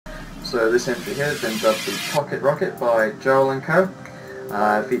So this entry here has been dubbed the Pocket Rocket by Joel & Co.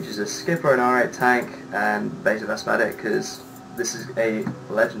 It features a skipper, an R8 tank, and basically that's about it, because this is a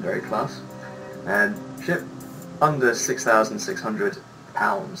legendary class. And ship under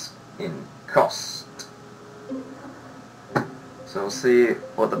 £6,600 in cost. So we'll see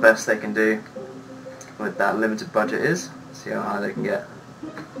what the best they can do with that limited budget is. See how high they can get.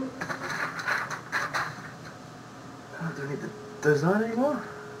 Oh, do we need the design anymore?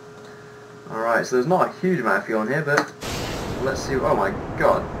 Alright, so there's not a huge amount of fuel in here, but let's see. Oh my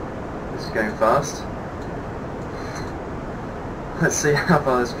god, this is going fast. Let's see how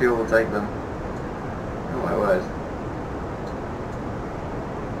far this fuel will take them. Oh my word.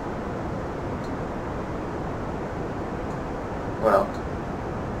 Well,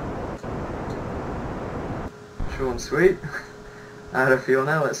 short and sweet. Out of fuel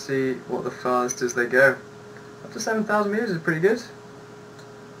now. Let's see what the farthest as they go. Up to 7,000 meters is pretty good.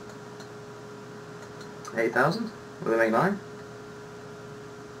 8,000? Will they make 9?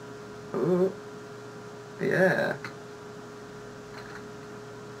 Ooh, yeah.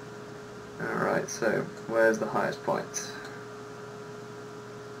 Alright, so where's the highest point?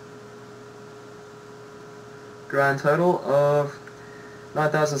 Grand total of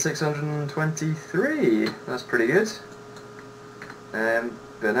 9,623. That's pretty good.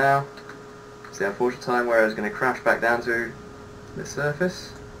 But now, it's the unfortunate time where it's going to crash back down to the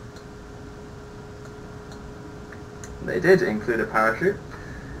surface. They did include a parachute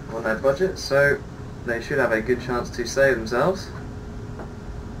on their budget, so they should have a good chance to save themselves.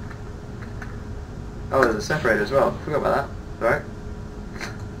 Oh, there's a separator as well. Forgot about that. Sorry.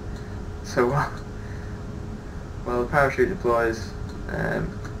 So while the parachute deploys,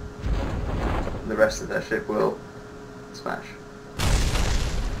 the rest of their ship will smash.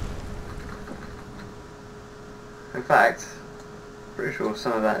 In fact, pretty sure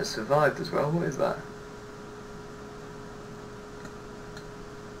some of that has survived as well. What is that?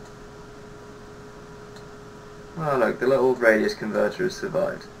 Oh look, the little radius converter has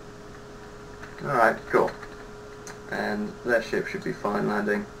survived. Alright, cool. And their ship should be fine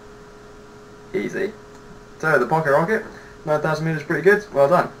landing. Easy. So the Pocket Rocket, 9,000 meters, pretty good. Well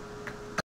done.